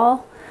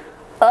drywall.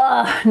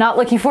 Ugh, not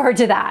looking forward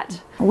to that.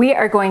 We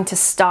are going to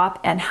stop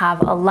and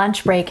have a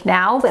lunch break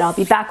now, but I'll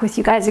be back with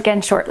you guys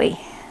again shortly.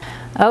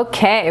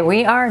 Okay,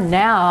 we are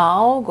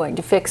now going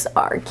to fix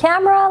our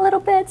camera a little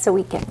bit so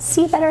we can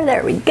see better.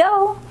 There we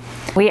go.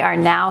 We are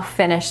now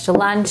finished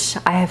lunch.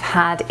 I have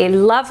had a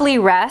lovely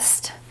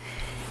rest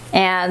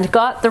and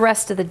got the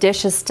rest of the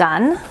dishes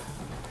done.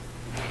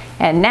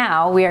 And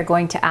now we are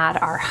going to add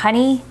our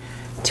honey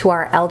to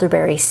our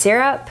elderberry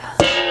syrup.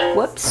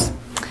 Whoops.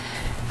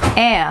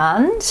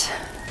 And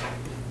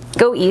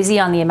go easy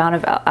on the amount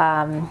of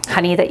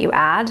honey that you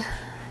add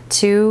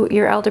to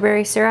your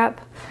elderberry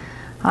syrup.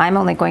 I'm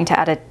only going to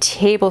add a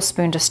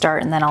tablespoon to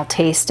start, and then I'll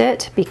taste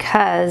it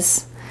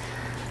because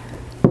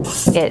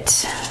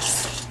it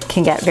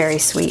can get very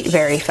sweet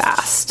very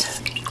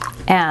fast.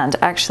 And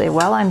actually,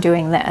 while I'm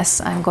doing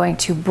this, I'm going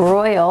to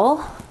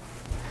broil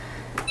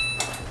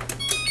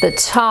the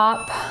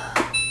top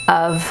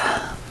of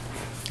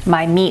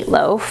my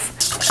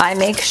meatloaf. I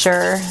make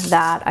sure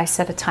that I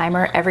set a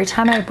timer every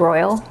time I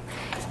broil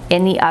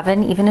in the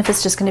oven, even if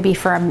it's just going to be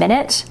for a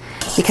minute,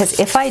 because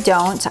if I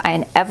don't, I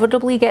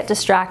inevitably get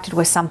distracted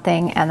with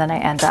something and then I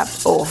end up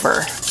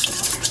over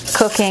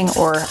cooking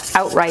or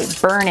outright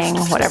burning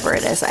whatever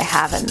it is I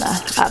have in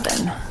the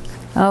oven.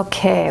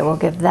 Okay, we'll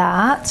give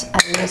that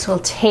a little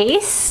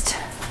taste.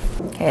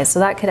 Okay, so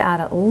that could add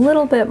a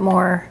little bit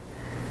more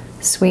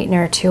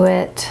sweetener to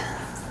it.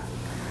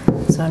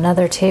 So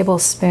another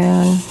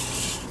tablespoon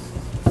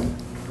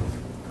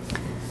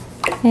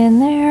in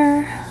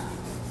there.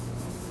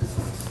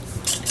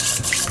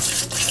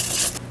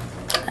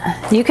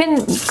 You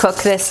can cook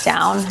this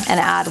down and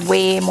add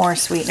way more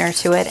sweetener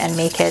to it and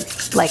make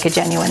it like a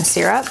genuine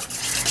syrup,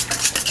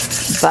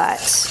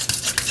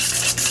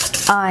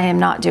 but I am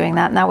not doing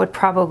that, and that would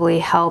probably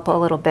help a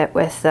little bit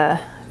with the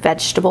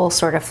vegetable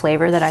sort of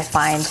flavor that I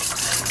find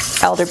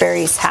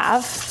elderberries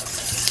have.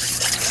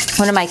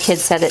 One of my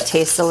kids said it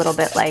tastes a little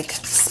bit like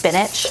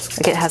spinach,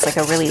 like it has like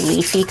a really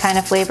leafy kind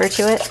of flavor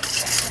to it,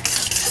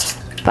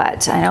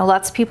 but I know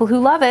lots of people who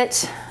love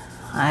it.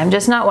 I'm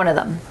just not one of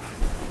them.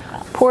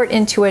 Pour it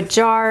into a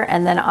jar,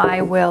 and then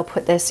I will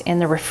put this in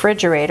the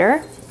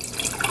refrigerator.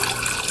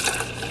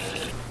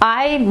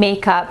 I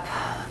make up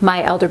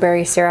my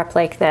elderberry syrup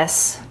like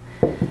this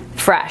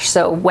fresh,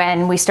 so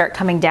when we start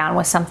coming down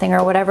with something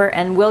or whatever,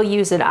 and we'll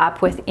use it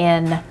up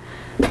within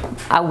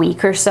a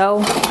week or so.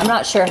 I'm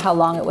not sure how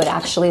long it would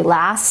actually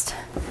last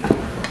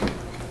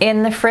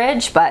in the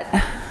fridge, but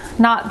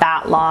not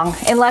that long,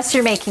 unless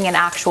you're making an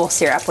actual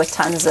syrup with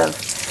tons of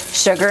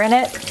sugar in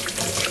it.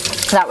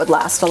 That would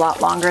last a lot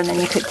longer, and then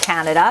you could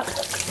can it up.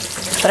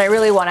 But I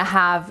really want to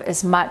have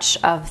as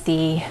much of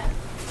the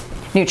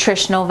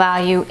nutritional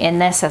value in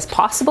this as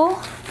possible,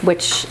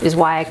 which is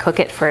why I cook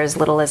it for as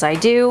little as I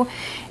do,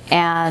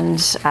 and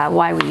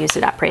why we use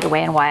it up right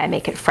away, and why I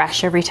make it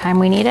fresh every time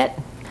we need it.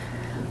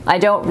 I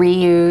don't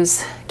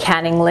reuse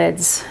canning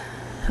lids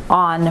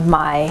on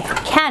my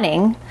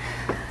canning,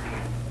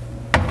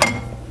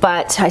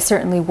 but I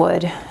certainly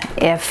would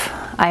if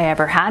I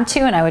ever had to,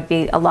 and I would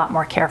be a lot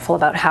more careful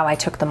about how I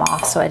took them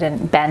off so I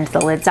didn't bend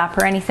the lids up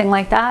or anything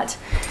like that.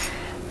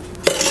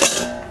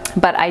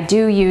 But I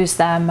do use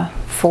them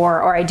for,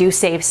 or I do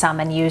save some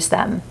and use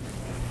them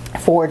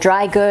for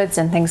dry goods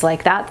and things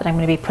like that that I'm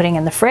going to be putting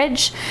in the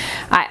fridge.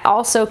 I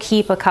also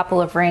keep a couple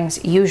of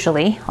rings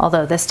usually,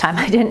 although this time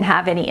I didn't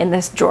have any in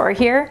this drawer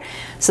here,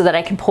 so that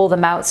I can pull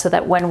them out so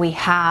that when we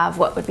have,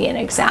 what would be an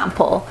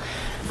example,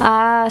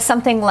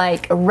 something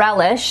like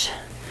relish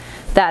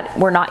that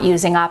we're not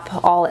using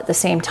up all at the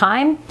same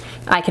time,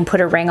 I can put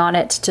a ring on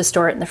it to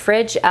store it in the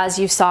fridge. As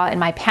you saw in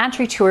my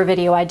pantry tour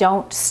video, I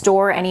don't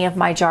store any of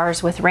my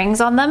jars with rings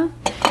on them.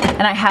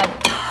 And I had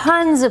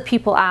tons of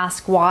people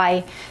ask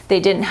why they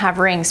didn't have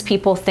rings,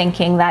 people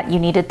thinking that you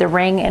needed the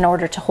ring in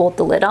order to hold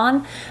the lid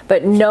on.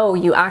 But no,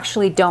 you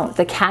actually don't.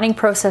 The canning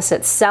process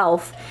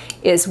itself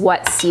is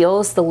what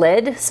seals the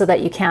lid so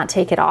that you can't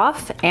take it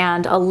off,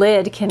 and a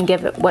lid can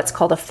give it what's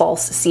called a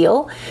false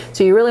seal.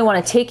 So you really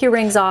want to take your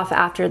rings off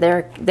after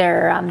they're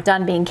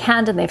done being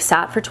canned and they've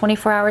sat for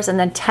 24 hours, and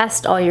then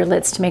test all your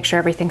lids to make sure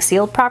everything's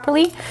sealed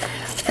properly.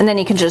 And then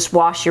you can just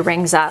wash your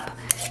rings up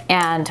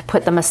and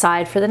put them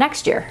aside for the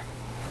next year.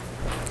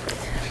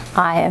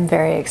 I am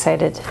very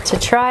excited to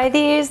try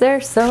these.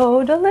 They're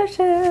so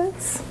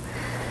delicious.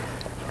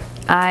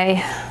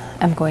 I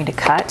am going to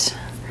cut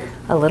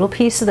a little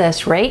piece of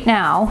this right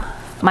now.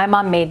 My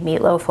mom made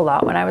meatloaf a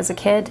lot when I was a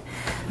kid,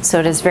 so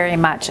it is very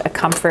much a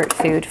comfort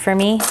food for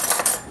me.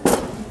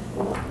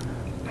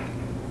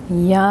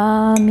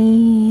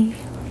 Yummy.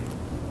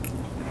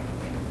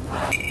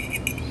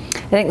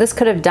 I think this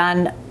could have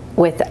done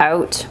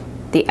without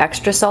the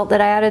extra salt that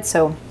I added.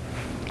 So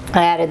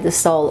I added the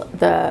salt,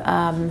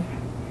 the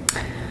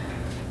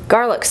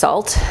garlic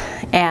salt,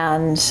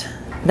 and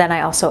then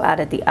I also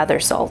added the other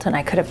salt, and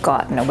I could have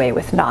gotten away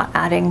with not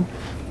adding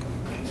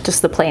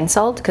just the plain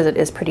salt because it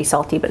is pretty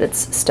salty, but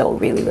it's still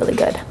really, really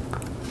good.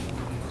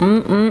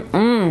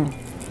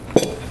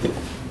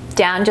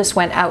 Dan just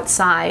went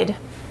outside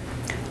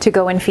to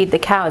go and feed the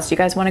cows. Do you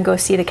guys want to go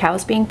see the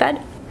cows being fed?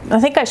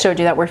 I think I showed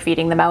you that we're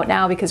feeding them out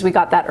now because we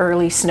got that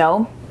early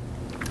snow.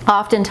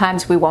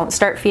 Oftentimes we won't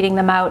start feeding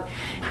them out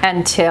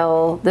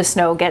until the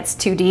snow gets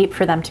too deep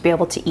for them to be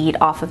able to eat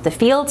off of the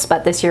fields,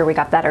 but this year we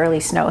got that early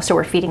snow, so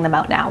we're feeding them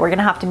out now. We're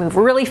gonna have to move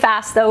really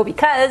fast though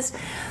because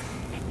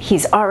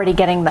he's already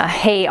getting the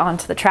hay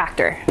onto the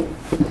tractor.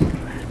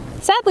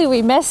 Sadly,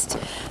 we missed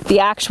the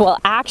actual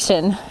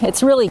action.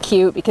 It's really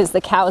cute because the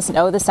cows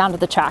know the sound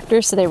of the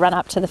tractor, so they run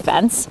up to the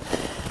fence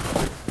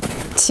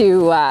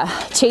to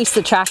chase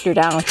the tractor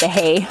down with the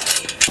hay.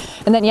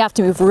 And then you have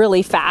to move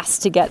really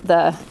fast to get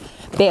the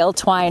bale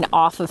twine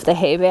off of the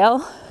hay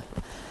bale.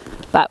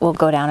 But we'll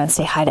go down and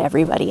say hi to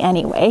everybody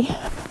anyway.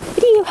 What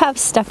do you have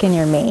stuck in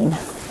your mane?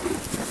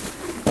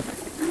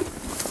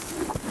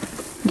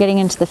 Getting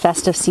into the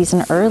festive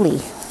season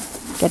early.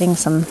 Getting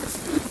some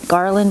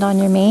garland on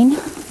your mane.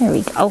 There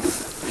we go.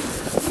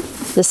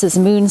 This is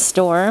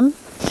Moonstorm.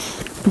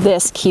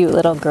 This cute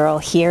little girl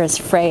here is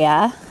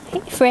Freya. Hey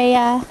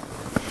Freya.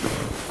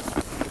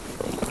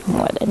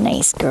 What a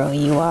nice girl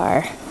you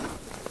are.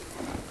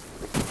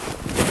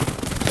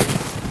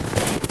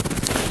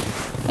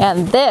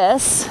 And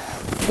this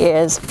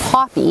is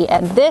Poppy,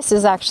 and this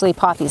is actually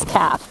Poppy's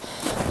calf.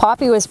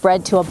 Poppy was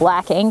bred to a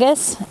Black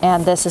Angus,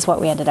 and this is what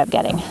we ended up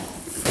getting.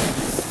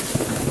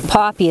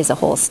 Poppy is a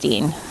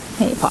Holstein.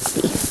 Hey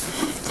Poppy.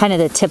 Kind of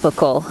the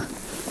typical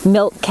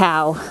milk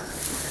cow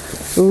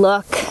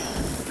look.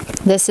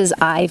 This is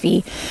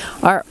Ivy,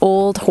 our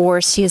old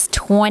horse. She is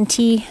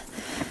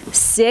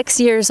 26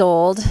 years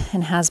old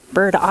and has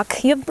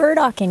burdock. You have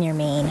burdock in your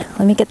mane.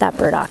 Let me get that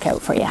burdock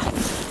out for you.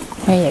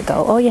 There you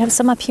go. Oh, you have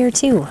some up here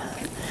too.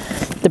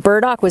 The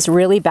burdock was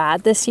really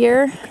bad this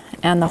year,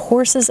 and the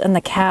horses and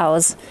the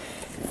cows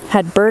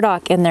had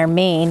burdock in their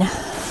mane.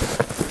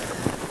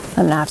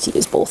 I'm gonna have to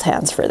use both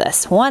hands for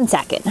this. 1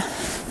 second.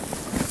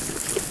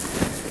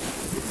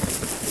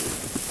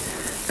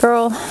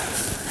 Girl,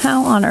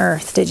 how on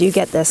earth did you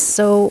get this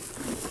so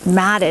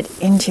matted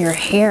into your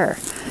hair?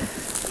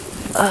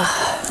 Ugh.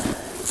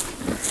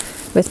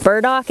 With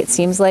burdock, it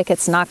seems like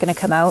it's not gonna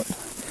come out.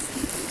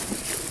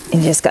 You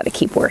just gotta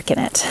keep working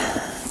it,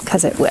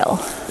 because it will.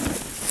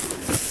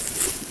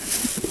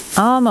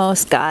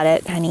 Almost got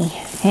it, honey.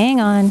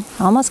 Hang on,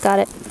 almost got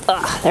it.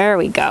 Ugh, there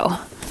we go.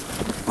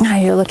 Now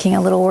you're looking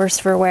a little worse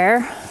for wear.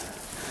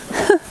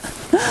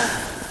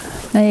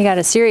 Now you got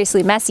a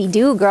seriously messy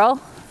do, girl.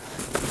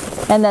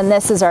 And then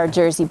this is our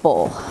Jersey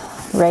bull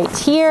right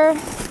here.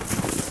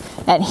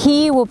 And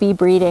he will be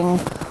breeding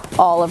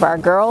all of our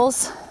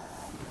girls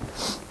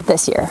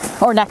this year,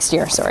 or next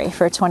year, sorry,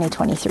 for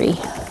 2023.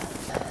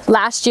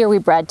 Last year we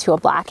bred to a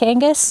Black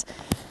Angus.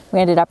 We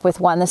ended up with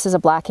one. This is a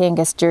Black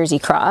Angus Jersey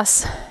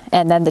cross.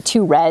 And then the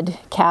 2 red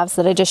calves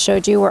that I just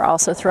showed you were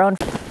also thrown.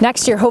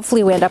 Next year,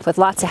 hopefully we end up with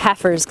lots of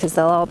heifers because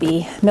they'll all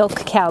be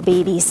milk cow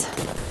babies.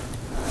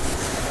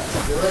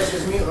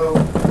 Delicious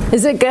meatloaf.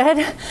 Is it good?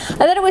 I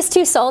thought it was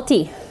too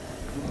salty.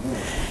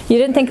 You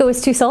didn't think it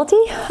was too salty?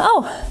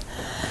 Oh.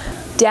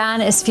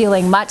 Dan is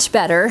feeling much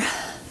better,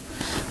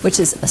 which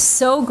is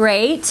so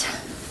great.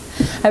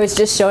 I was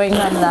just showing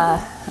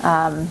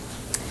them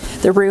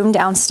the room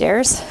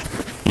downstairs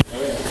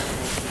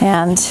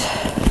and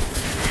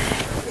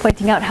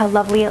pointing out how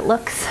lovely it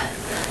looks.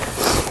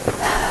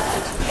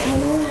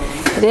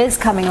 It is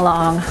coming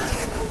along.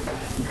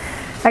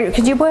 All right,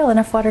 could you boil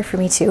enough water for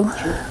me too?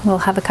 Sure. We'll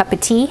have a cup of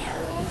tea.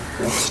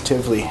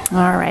 Positively.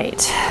 All right.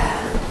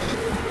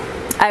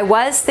 I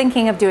was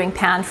thinking of doing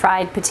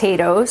pan-fried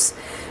potatoes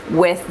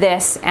with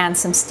this and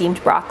some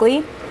steamed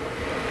broccoli.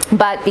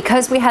 But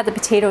because we had the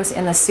potatoes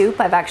in the soup,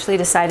 I've actually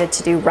decided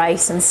to do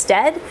rice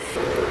instead.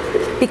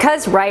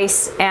 Because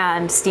rice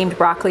and steamed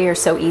broccoli are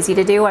so easy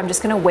to do, I'm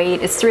just gonna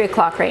wait. It's 3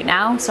 o'clock right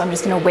now, so I'm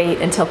just gonna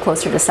wait until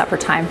closer to supper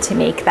time to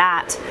make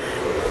that.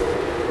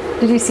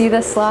 Did you see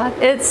this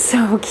sloth? It's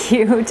so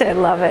cute. I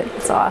love it.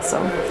 It's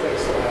awesome.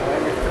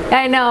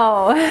 I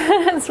know.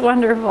 It's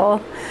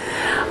wonderful.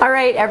 All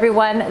right,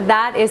 everyone,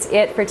 that is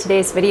it for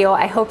today's video.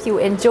 I hope you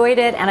enjoyed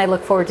it, and I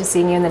look forward to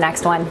seeing you in the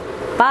next one.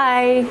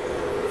 Bye.